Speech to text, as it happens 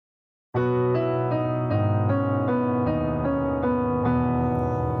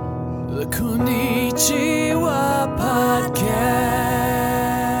こんにちは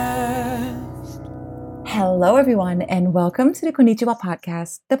Hello, everyone, and welcome to the Konnichiwa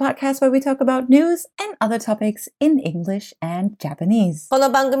Podcast, the podcast where we talk about news and other topics in English and Japanese. この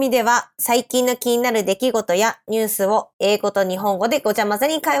番組では最近の気になる出来事やニュースを英語と日本語でごちゃ混ぜ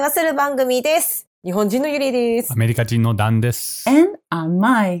に会話する番組です。日本人のゆりです。アメリカ人のダンです。And I'm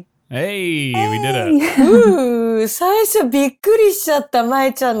Mai. Hey, we did it. 最初びっくりしちゃった。ま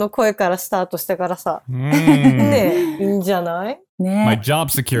えちゃんの声からスタートしてからさ。ねえ、いいんじゃないね My job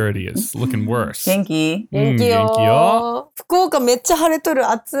security is looking worse. 元気元気よ。元気よ。福岡めっちゃ晴れとる。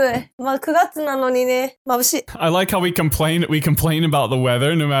暑い。まあ9月なのにね、眩しい。I like how we complain about the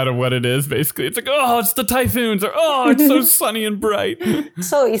weather no matter what it is. Basically, it's like, oh, it's the typhoons, or oh, it's so sunny and bright.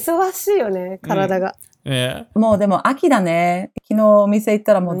 そう、忙しいよね、体が。Yeah. もうでも秋だね。昨日お店行っ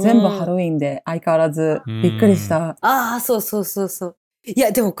たらもう全部ハロウィンで相変わらずびっくりした。ああ、そう。い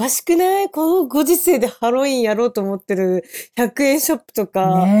や、でもおかしくない？このご時世でハロウィンやろうと思ってる100円ショップと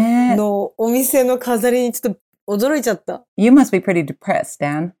かのお店の飾りにちょっと驚いちゃった。You must be pretty depressed,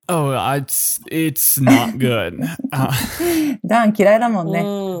 Dan. Oh, it's not good. Dan 嫌いだもんね。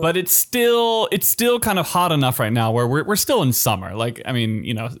But it's still kind of hot enough right now where we're still in summer. Like, I mean,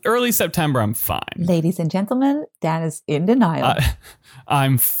 you know, early September, I'm fine. Ladies and gentlemen, Dan is in denial.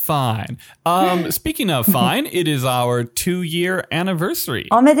 I'm fine. Speaking of fine, it is our 2-year anniversary.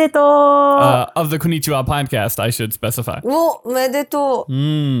 おめでとう of the Konnichiwa podcast, I should specify. おめでとう。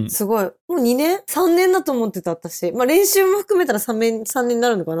すごい。もう2年 ?3 年だと思ってた、私。まあ練習も含めたら3年にな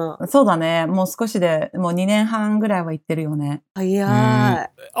るのかな。そうだね。もう少しで、もう2年半ぐらいは行ってるよね。早い。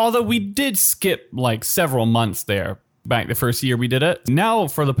Although we did skip like several months there. Back the first year we did it. Now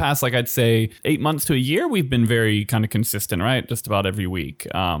for the past, like I'd say 8 months to a year, we've been very kind of consistent, right? Just about every week.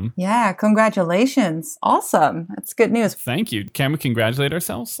 Yeah, congratulations. Awesome. That's good news. Thank you. Can we congratulate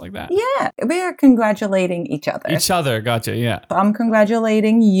ourselves like that? Yeah, we are congratulating each other. Each other, gotcha, yeah. I'm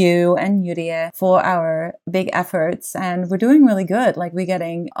congratulating you and Yurie for our big efforts, and we're doing really good. Like, we're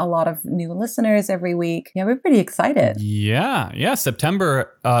getting a lot of new listeners every week. Yeah, we're pretty excited. Yeah,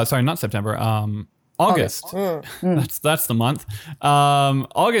 September, not September, August. That's the month.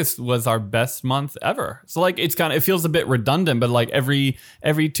 August was our best month ever. So like it feels a bit redundant, but like every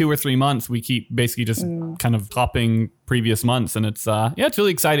 2 or 3 months we keep basically just kind of topping previous months, and it's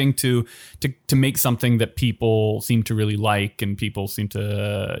really exciting to make something that people seem to really like and people seem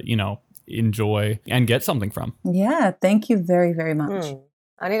to enjoy and get something from. Yeah, thank you very, very much.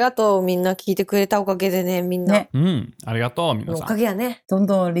 ありがとう。みんな聞いてくれたおかげでね、みんな。ね。ありがとう、皆さん。おかげやね。どん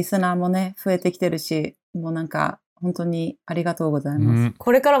どんリスナーもね、増えてきてるし、もうなんか、本当にありがとうございます。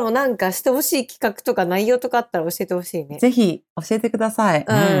これからもなんかしてほしい企画とか内容とかあったら教えてほしいね。ぜひ教えてください。ち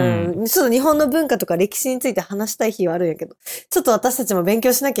ょっと日本の文化とか歴史について話したい日はあるんやけど、ちょっと私たちも勉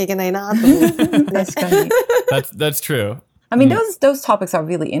強しなきゃいけないなと思う。確かに。That's true. I mean, those topics are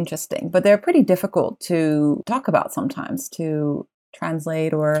really interesting, but they're pretty difficult to talk about sometimes, to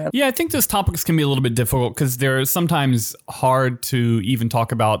translate or... Yeah, I think those topics can be a little bit difficult because they're sometimes hard to even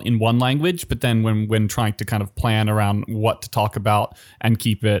talk about in one language, but then when trying to kind of plan around what to talk about and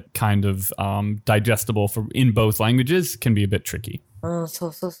keep it kind of digestible in both languages can be a bit tricky. そ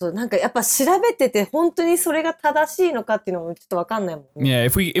う。なんかやっぱ調べてて本当にそれが正しいのかっていうのもちょっとわかんないもんね。Yeah,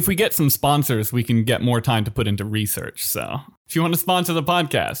 if we get some sponsors, we can get more time to put into research. So if you want to sponsor the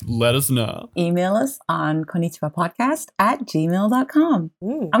podcast, let us know. Email us on konnichiwapodcast@gmail.com.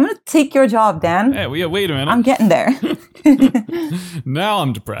 I'm going to take your job, Dan. Hey, wait a minute. I'm getting there. Now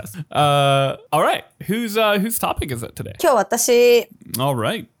I'm depressed. All right. Whose topic is it today? 今日私、All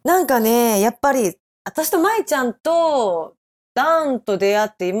right. なんかね、やっぱり私とまいちゃんとダンと出会っ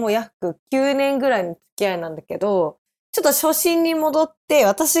てもう約9年ぐらいの付き合いなんだけど、ちょっと初心に戻って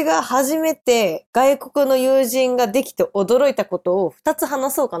私が初めて外国の友人ができて驚いたことを2つ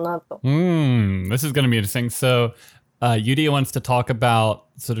話そうかなと。This is going to be interesting. So, Yurie wants to talk about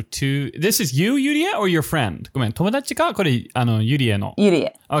sort of two... This is you, Yurie, or your friend? ごめん、友達か？これ、Yurie の。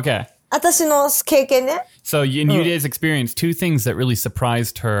Yurie. Okay. 私の経験ね。So, in Yurie's experience, two things that really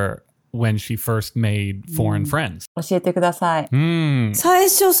surprised her when she first made foreign friends. 教えてください。最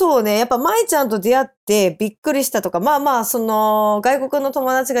初そうね、やっぱ舞ちゃんと出会ってびっくりしたとか、その外国の友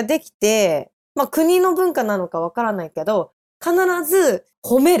達ができて、国の文化なのかわからないけど、必ず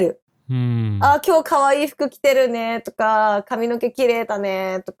褒める。今日可愛い服着てるねとか、髪の毛綺麗だ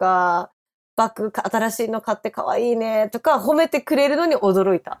ねとか、バッグ新しいの買って可愛いねとか褒めてくれるのに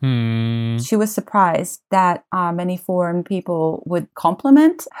驚いた。She was surprised that many foreign people would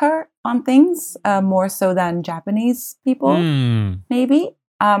compliment her on things more so than Japanese people, maybe.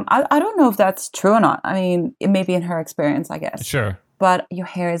 I don't know if that's true or not. I mean, it may be in her experience, I guess. Sure. but your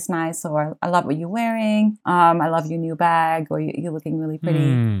hair is nice, or I love what you're wearing, I love your new bag, or you're looking really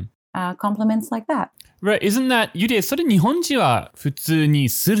pretty. Compliments like that. Right, isn't that,ゆりえ、それ日本人は普通に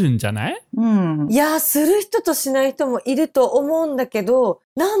するんじゃない？いや、する人としない人もいると思うんだけど、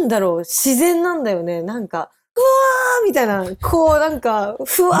なんだろう、自然なんだよね。なんか、ふわーみたいな、こうなんか、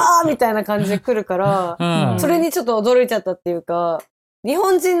ふわーみたいな感じで来るから、それにちょっと驚いちゃったっていうか、日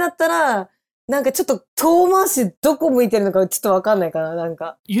本人だったら、なんかちょっと遠回しどこ向いてるのかちょっとわかんないかな、なん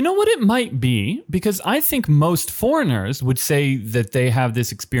か。You know what it might be? Because I think most foreigners would say that they have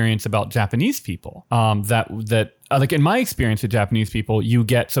this experience about Japanese people. That like in my experience with Japanese people, you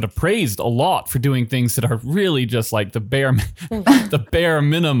get sort of praised a lot for doing things that are really just like the bare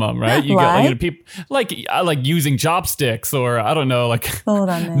minimum, right? You get like, people like using chopsticks, or I don't know, like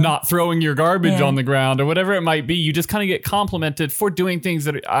not throwing your garbage on the ground or whatever it might be. You just kind of get complimented for doing things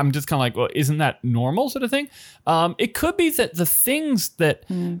that I'm just kind of like, well, isn't that normal, sort of thing? It could be that the things that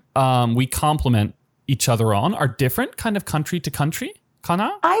we compliment each other on are different, kind of country to country.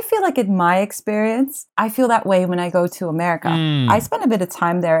 I feel like in my experience, I feel that way when I go to America. I spend a bit of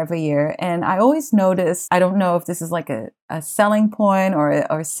time there every year, and I always notice, I don't know if this is like a selling point or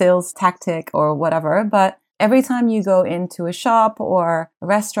a sales tactic or whatever, but every time you go into a shop or a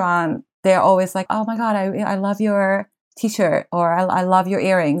restaurant, they're always like, oh my God, I love your t-shirt, or I love your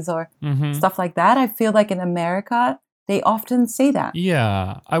earrings, or stuff like that. I feel like in America, they often say that.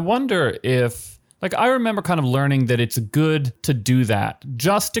 Yeah. I wonder if... Like, I remember kind of learning that it's good to do that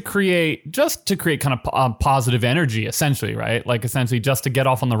just to create kind of positive energy, essentially, right? Like, essentially just to get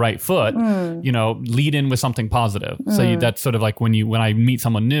off on the right foot, you know, lead in with something positive. So that's sort of like when I meet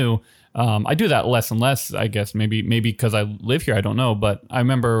someone new, I do that less and less, I guess, maybe because I live here, I don't know. But I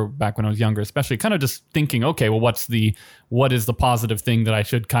remember back when I was younger, especially kind of just thinking, okay, well, what is the positive thing that I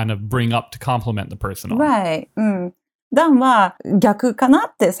should kind of bring up to compliment the person on? Right. ダンは逆かな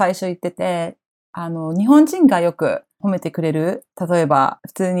って最初言ってて、日本人がよく褒めてくれる。例えば、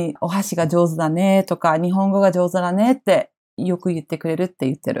普通にお箸が上手だねとか、日本語が上手だねってよく言ってくれるって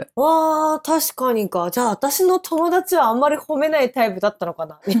言ってる。わー、確かにか。じゃあ、私の友達はあんまり褒めないタイプだったのか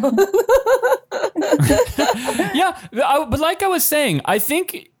な。Yeah, but like I was saying, I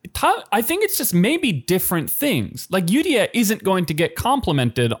think it's just maybe different things. Like Yurie isn't going to get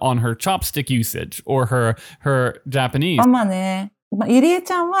complimented on her chopstick usage or her Japanese. まあね。ゆりえ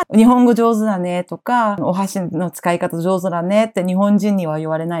ちゃんは日本語上手だねとか、お箸の使い方上手だねって日本人には言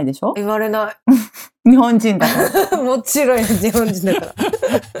われないでしょ？言われない。日本人だから。もちろん日本人だから。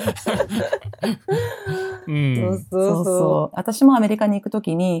そう。私もアメリカに行くと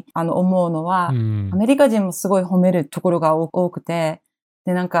きに思うのは、アメリカ人もすごい褒めるところが多くて、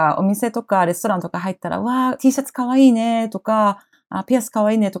でなんかお店とかレストランとか入ったら、わー T シャツかわいいねとか、ピアスか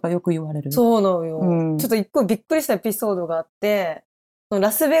わいいねとかよく言われる。そうなのよ。ちょっと一個びっくりしたエピソードがあって、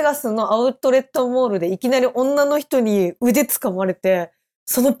ラスベガスのアウトレットモールでいきなり女の人に腕掴まれて、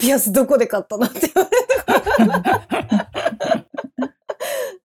そのピアスどこで買ったのって言われたから。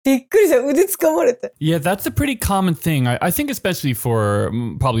びっくりした。腕掴まれて。Yeah, that's a pretty common thing. I think especially for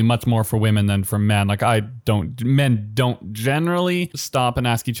probably much more for women than for men. Like men don't generally stop and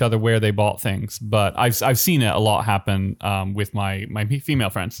ask each other where they bought things, but I've seen it a lot happen with my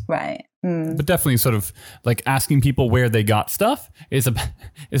female friends. Right. But definitely sort of like asking people where they got stuff is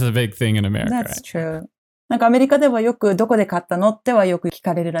a big thing in America. That's right? true. なんかアメリカではよくどこで買ったのってはよく聞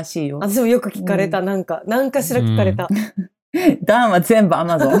かれるらしいよ。私もよく聞かれた。なんかしら聞かれた。ダンは全部ア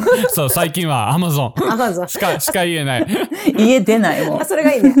マゾン。そう、最近はアマゾン。アマゾン。しか言えない。家出ないもん。それ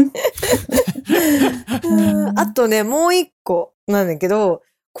がいいね。あとね、もう一個なんだけど、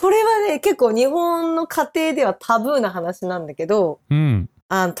これはね、結構日本の家庭ではタブーな話なんだけど、例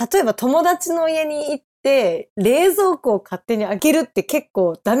えば友達の家に行って、冷蔵庫を勝手に開けるって結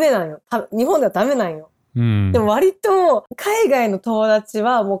構ダメなんよ。日本ではダメなんよ。でも割と海外の友達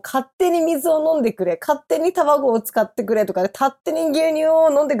はもう勝手に水を飲んでくれ、勝手に卵を使ってくれとか、勝手に牛乳を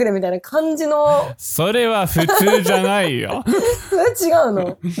飲んでくれみたいな感じの。それは普通じゃないよ。それ違う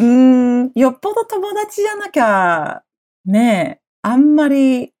の？よっぽど友達じゃなきゃ、ねえ、あんま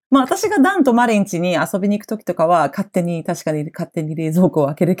り、まあ私がダンとマリン家に遊びに行くときとかは確かに勝手に冷蔵庫を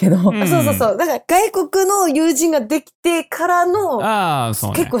開けるけど。そう。だから外国の友人ができてからの、そ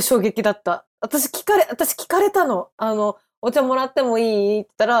うね、結構衝撃だった。私聞かれたの。お茶もらってもいいって言っ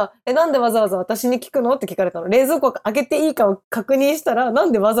たら、なんでわざわざ私に聞くのって聞かれたの。冷蔵庫開けていいかを確認したら、な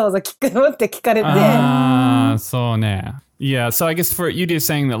んでわざわざ聞くのって聞かれて。そうね。Yeah, so I guess for you just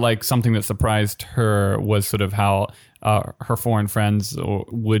saying that like something that surprised her was sort of how her foreign friends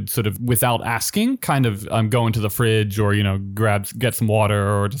would sort of, without asking, kind of go into the fridge or, you know, get some water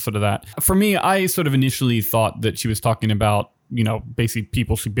or just sort of that. For me, I sort of initially thought that she was talking about basically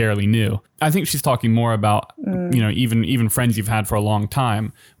people she barely knew. I think she's talking more about, even friends you've had for a long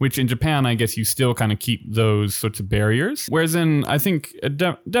time, which in Japan, I guess you still kind of keep those sorts of barriers. Whereas I think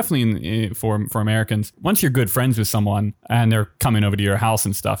definitely for Americans, once you're good friends with someone and they're coming over to your house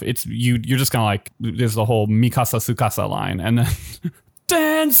and stuff, you're just kind of like, there's the whole Mikasa Sukasa line. And then,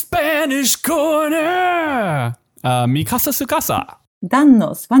 Dan Spanish Corner! Mikasa Sukasa. Dan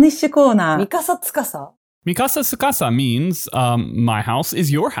のスパニッシュコーナー。ミカサツカサ Mikasa Sukasa means my house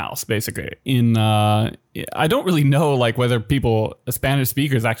is your house, basically. I don't really know whether Spanish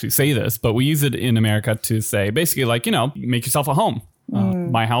speakers actually say this, but we use it in America to say basically make yourself a home.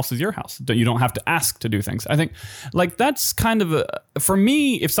 My house is your house. You don't have to ask to do things. I think that's kind of for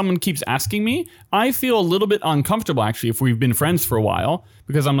me, if someone keeps asking me, I feel a little bit uncomfortable actually if we've been friends for a while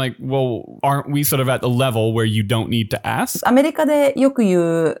because I'm like, well, aren't we sort of at the level where you don't need to ask? アメリカでよく言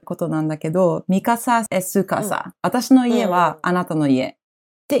うことなんだけど、ミカサエスカサ。私の家はあなたの家。っ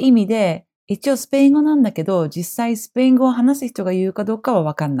て意味で、一応スペイン語なんだけど、実際スペイン語を話す人が言うかどうかは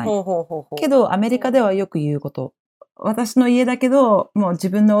わかんない。けど、アメリカではよく言うこと。私の家だけど、もう自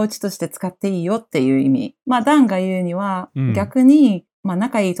分のお家として使っていいよっていう意味。ダンが言うには、逆に、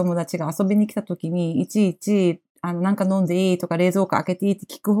仲いい友達が遊びに来た時に、いちいち、なんか飲んでいいとか冷蔵庫開けていいって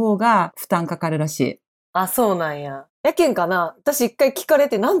聞く方が負担かかるらしい。あ、そうなんや。やけんかな私一回聞かれ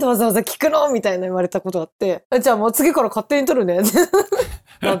て、なんでわざわざ聞くのみたいな言われたことがあって、じゃあもう次から勝手に取るね。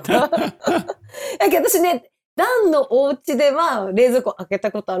なった。やけん私ね、ダンのお家では冷蔵庫開け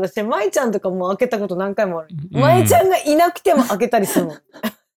たことあるし、舞ちゃんとかも開けたこと何回もある。舞ちゃんがいなくても開けたりするの。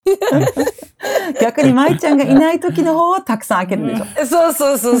逆に舞ちゃんがいない時の方はたくさん開けるでしょ。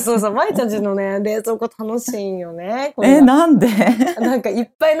そう。舞ちゃんちのね、冷蔵庫楽しいんよね。なんでなんかいっ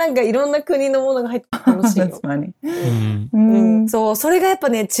ぱいいろんな国のものが入って楽しいよ。そう、それがやっぱ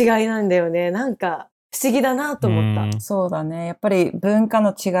ね、違いなんだよね。なんか、不思議だなと思った。そうだね。やっぱり文化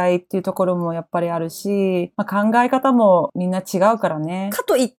の違いっていうところもやっぱりあるし、考え方もみんな違うからね。か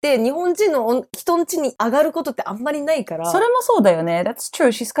といって、日本人の人ん家に上がることってあんまりないから。それもそうだよね。That's true.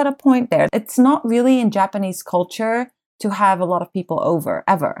 She's got a point there. It's not really in Japanese culture to have a lot of people over,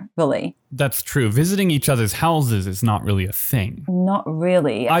 ever, really. That's true. Visiting each other's houses is not really a thing. Not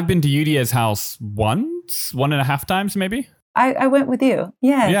really. I've been to Yurie's house once, 1.5 times maybe. I went with you.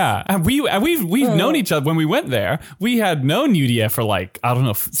 Yes. Yeah. And we've known each other when we went there. We had known Yurie for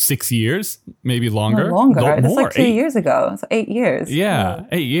 6 years, maybe longer. No, longer. That's 2 years ago. So 8 years. Yeah.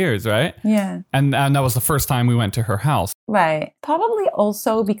 8 years, right? Yeah. And that was the first time we went to her house. Right. Probably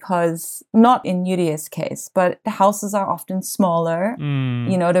also because, not in Yurie's case, but the houses are often smaller.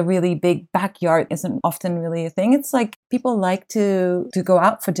 The really big backyard isn't often really a thing. It's like people like to go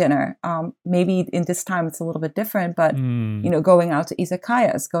out for dinner. Maybe in this time it's a little bit different, but going out to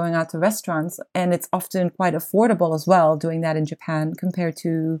izakayas, going out to restaurants, and it's often quite affordable as well doing that in Japan compared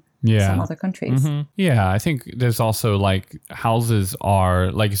to some other countries. Yeah, I think there's also houses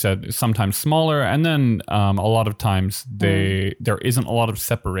are, like you said, sometimes smaller, and then a lot of times there isn't a lot of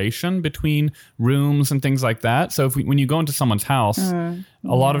separation between rooms and things like that. So when you go into someone's house,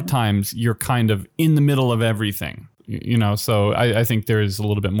 a lot of times you're kind of in the middle of everything. So I think there is a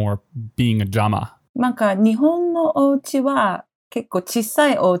little bit more being a jama. 日本のお家は結構小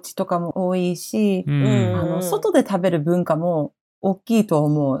さいお家とかも多いし、外で食べる文化も大きいと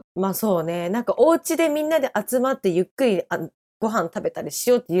思う。そうね。なんかお家でみんなで集まってゆっくりご飯食べたりし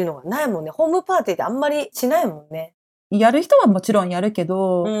ようっていうのがないもんね。ホームパーティーってあんまりしないもんね。やる人はもちろんやるけ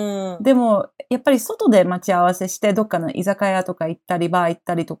ど、でもやっぱり外で待ち合わせしてどっかの居酒屋とか行ったりバー行っ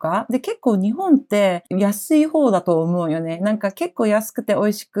たりとかで結構日本って安い方だと思うよね。なんか結構安くて美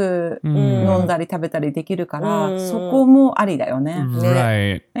味しく飲んだり食べたりできるから、そこもありだよね。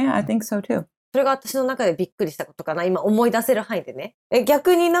Right. Yeah, I think so too. それが私の中でびっくりしたことかな。今思い出せる範囲でね。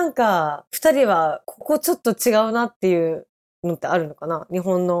逆になんか二人はここちょっと違うなっていうのってあるのかな？日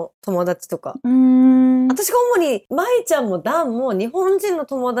本の友達とか。私が主に、舞ちゃんもダンも日本人の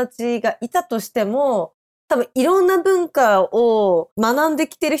友達がいたとしても、多分いろんな文化を学んで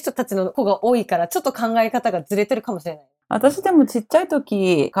きてる人たちの子が多いから、ちょっと考え方がずれてるかもしれない。私でもちっちゃい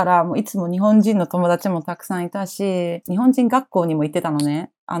時からもういつも日本人の友達もたくさんいたし、日本人学校にも行ってたの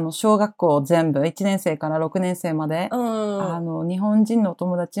ね。小学校全部、1年生から6年生まで。日本人の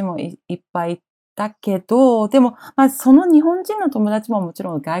友達もいっぱいだけど、でも、その日本人の友達ももち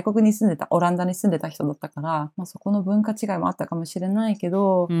ろん外国に住んでた、オランダに住んでた人だったから、そこの文化違いもあったかもしれないけ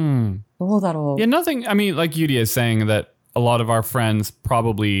ど、どうだろう。Yeah, nothing, I mean, like Yurie is saying that a lot of our friends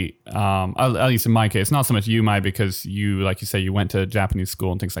probably, at least in my case, not so much you, Mai, because you, like you say, you went to Japanese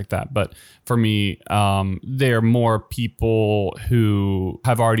school and things like that. But for me, there are more people who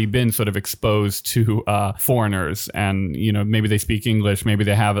have already been sort of exposed to foreigners, and maybe they speak English, maybe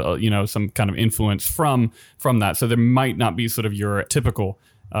they have some kind of influence from that. So there might not be sort of your typical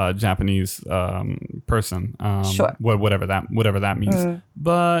Japanese person, sure. whatever that means.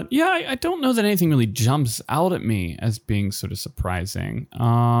 But yeah, I don't know that anything really jumps out at me as being sort of surprising.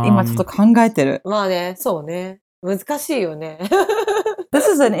 今ちょっと考えてる。まあね、そうね。難しいよね。This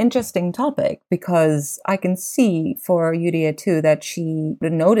is an interesting topic because I can see for Yurie too that she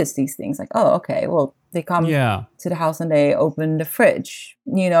would notice these things like, oh, okay, well, they come to the house and they open the fridge,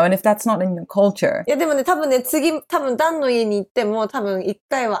 and if that's not in your culture. いやでもね、多分ダンの家に行っても多分一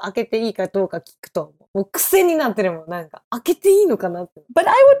回は開けていいかどうか聞くと思う。もう癖になってるもん、なんか。開けていいのかなって。But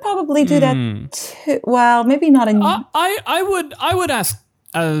I would probably do that too. Well, maybe not in... I would ask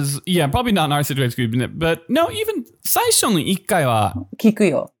probably not in our situation, but no, even 最初の一回は聞く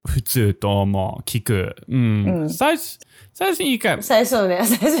よ。普通と思う。聞く。最初に一回。最初に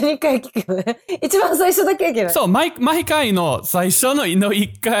一回聞くよね。一番最初だけやけど。そう、毎回の最初の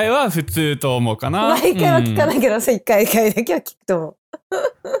一回は普通と思うかな。毎回は聞かないけど、一回だけは聞くと思う。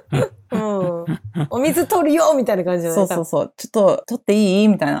お水取るよみたいな感じじゃない？そう。ちょっと取っていい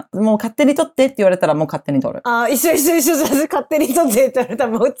みたいな。もう勝手に取ってって言われたらもう勝手に取る。ああ、一緒じゃ勝手に取ってって言われた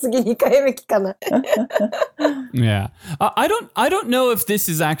らもう次2回目聞かない。Yeah. I don't know if this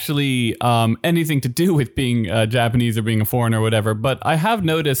is actually anything to do with being Japanese or being a foreigner or whatever, but I have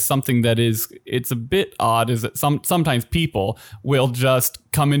noticed something it's a bit odd is that sometimes people will just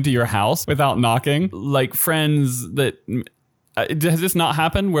come into your house without knocking, like friends that... Has this not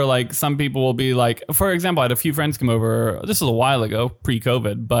happened where like some people will be like, for example, I had a few friends come over, this was a while ago,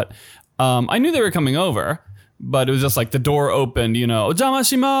 pre-COVID, but I knew they were coming over, but it was just like the door opened, お邪魔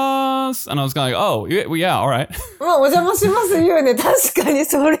します and I was kind of like, oh, yeah, all right. まあ、お邪魔します言うね。確かに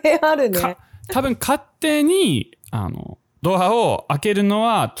それあるね。多分勝手に、ドアを開けるの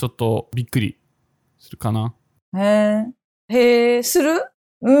はちょっとびっくりするかな。へえ、する？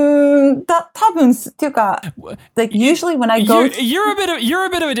多分っていうか like usually when I go you're a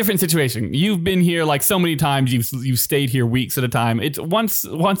bit of a different situation. You've been here like so many times. You've stayed here weeks at a time. It's once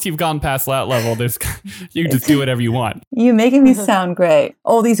you've gone past that level, you just do whatever you want. You're making me sound great.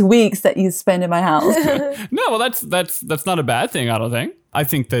 All these weeks that you spend in my house. No, well that's not a bad thing, I don't think. I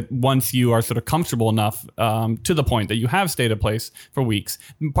think that once you are sort of comfortable enough to the point that you have stayed a place for weeks,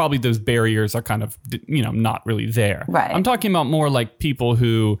 probably those barriers are kind of, not really there. Right. I'm talking about more like people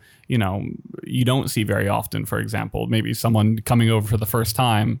who, you don't see very often, for example, maybe someone coming over for the first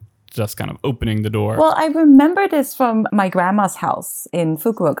time, just kind of opening the door. Well, I remember this from my grandma's house in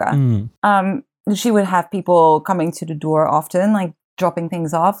Fukuoka. She would have people coming to the door often, like dropping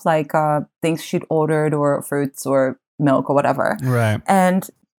things off, like things she'd ordered or fruits or milk or whatever. Right. And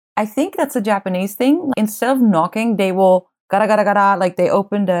I think that's a Japanese thing. Instead of knocking, they will gara gara gara, like they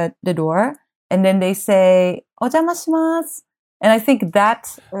open the door and then they say, お邪魔します. And I think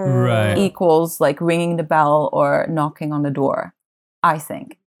that equals like ringing the bell or knocking on the door, I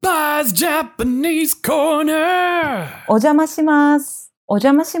think. Buzz Japanese Corner! お邪魔します. お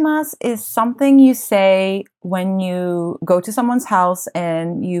邪魔します is something you say when you go to someone's house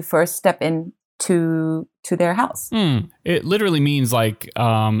and you first step in to their house. It literally means like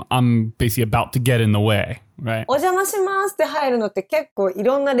I'm basically about to get in the way, right? お邪魔しますって入るのって結構い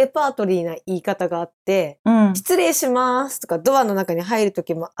ろんなレパートリーな言い方があって、失礼しますとかドアの中に入る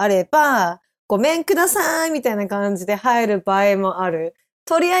時もあれば、ごめんくださいみたいな感じで入る場合もある。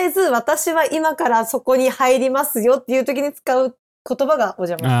とりあえず私は今からそこに入りますよっていう時に使う言葉がお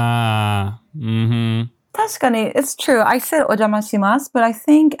邪魔します。確かに, it's true. I said お邪魔します, but I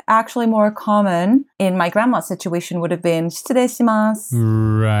think actually more common in my grandma's situation would have been 失礼します.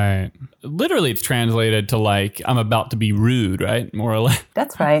 Right. Literally, it's translated to like, I'm about to be rude, right? More or less.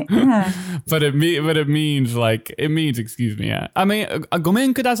 That's right. Yeah. But it means excuse me. Yeah. I mean, ごめ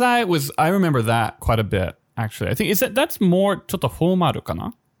んください I remember that quite a bit, actually. I think, that's more ちょっとフォーマルか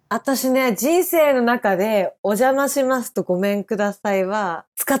な? 私ね、人生の中でお邪魔しますとごめんくださいは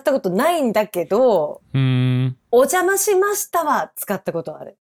使ったことないんだけど、お邪魔しましたは使ったことあ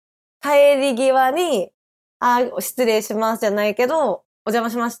る。帰り際に、失礼しますじゃないけど、お邪魔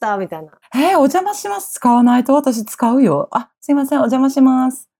しましたみたいな。お邪魔します使わないと私使うよ。すいません、お邪魔し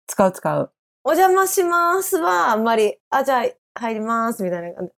ます。使う。お邪魔しますはあんまり、じゃあ入りますみたいな。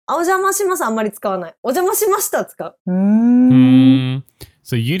お邪魔しますあんまり使わない。お邪魔しました使う。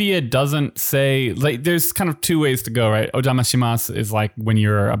So Yurie doesn't say, like, there's kind of two ways to go, right? Ojamashimasu is like when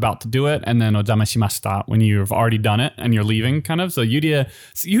you're about to do it, and then ojamashimashita when you've already done it and you're leaving, kind of. So Yurie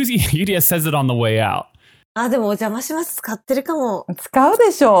says it on the way out. あ、でもお邪魔します使ってるかも。使う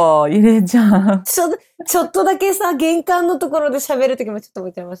でしょ、ゆりえちゃん。ちょっとだけさ、玄関のところで喋るときもちょっとお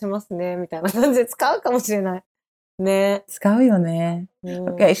邪魔しますね、みたいな感じで使うかもしれない。ね。使うよね。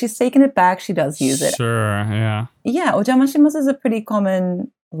Okay, she's taken it back. She does use it. Sure, yeah. Yeah, お邪魔します is a pretty common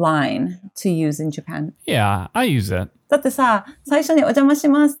line to use in Japan. Yeah, I use it. だってさ、最初にお邪魔し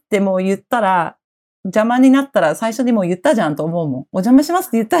ますってもう言ったら、邪魔になったら最初にもう言ったじゃんと思うもん。お邪魔します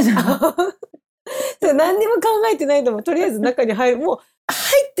って言ったじゃん。何にも考えてないと思う。とりあえず中に入る。もう入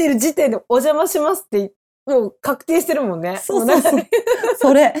ってる時点でお邪魔しますってもう確定してるもんね。そうそうそう。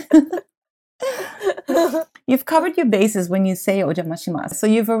それ。You've covered your bases when you say お邪魔します。So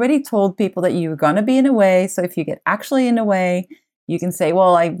you've already told people that you're gonna be in a way. So if you get actually in a way, you can say,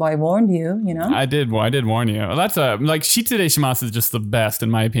 well, I warned you, you know? I did warn you. That's like, shitsude shimasu is just the best in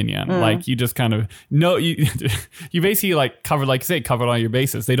my opinion. Like, you just kind of know, you basically like cover all your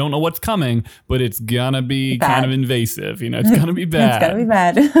bases. They don't know what's coming, but it's gonna be kind of invasive, you know? It's gonna be bad. It's gonna be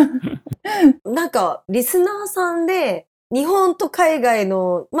bad. なんか、リスナーさんで、日本と海外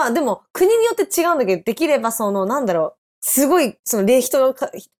の、まあでも国によって違うんだけど、できればなんだろう、すごい、人の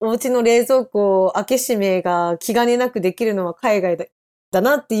お家の冷蔵庫を開け閉めが気兼ねなくできるのは海外だ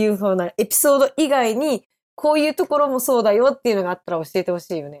なっていう風なエピソード以外に、こういうところもそうだよっていうのがあったら教えてほし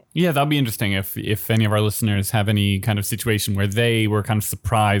いよね。Yeah, that'd be interesting if any of our listeners have any kind of situation where they were kind of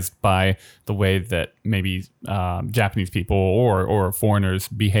surprised by the way that maybe Japanese people or foreigners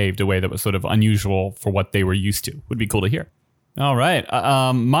behaved a way that was sort of unusual for what they were used to. Would be cool to hear. All right.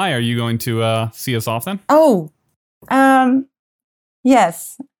 Mai, are you going to see us off then? Oh,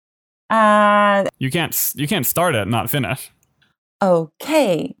 yes. You can't start it, not finish.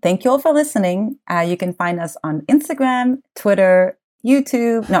 Okay. Thank you all for listening. You can find us on Instagram, Twitter,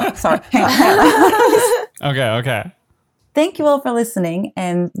 YouTube. No, sorry. Hang on. Okay. Thank you all for listening.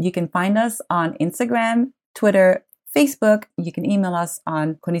 And you can find us on Instagram, Twitter, Facebook. You can email us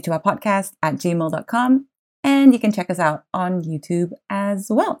on konnichiwapodcast@gmail.com. And you can check us out on YouTube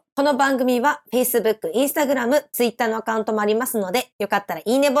as well. この番組は Facebook、Instagram、Twitter のアカウントもありますので、よかったらい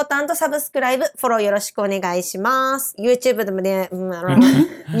いねボタンとサブスクライブ、フォローよろしくお願いします。YouTube でもね、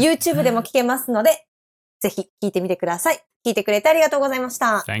YouTube でも聞けますので、ぜひ聞いてみてください。聞いてくれてありがとうございまし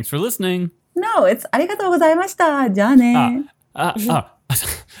た。Thanks for listening. No, it's ありがとうございました。じゃあね。あり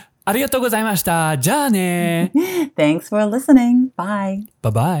がとうございました。じゃあね。Thanks for listening. Bye.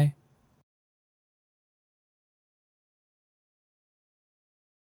 Bye-bye.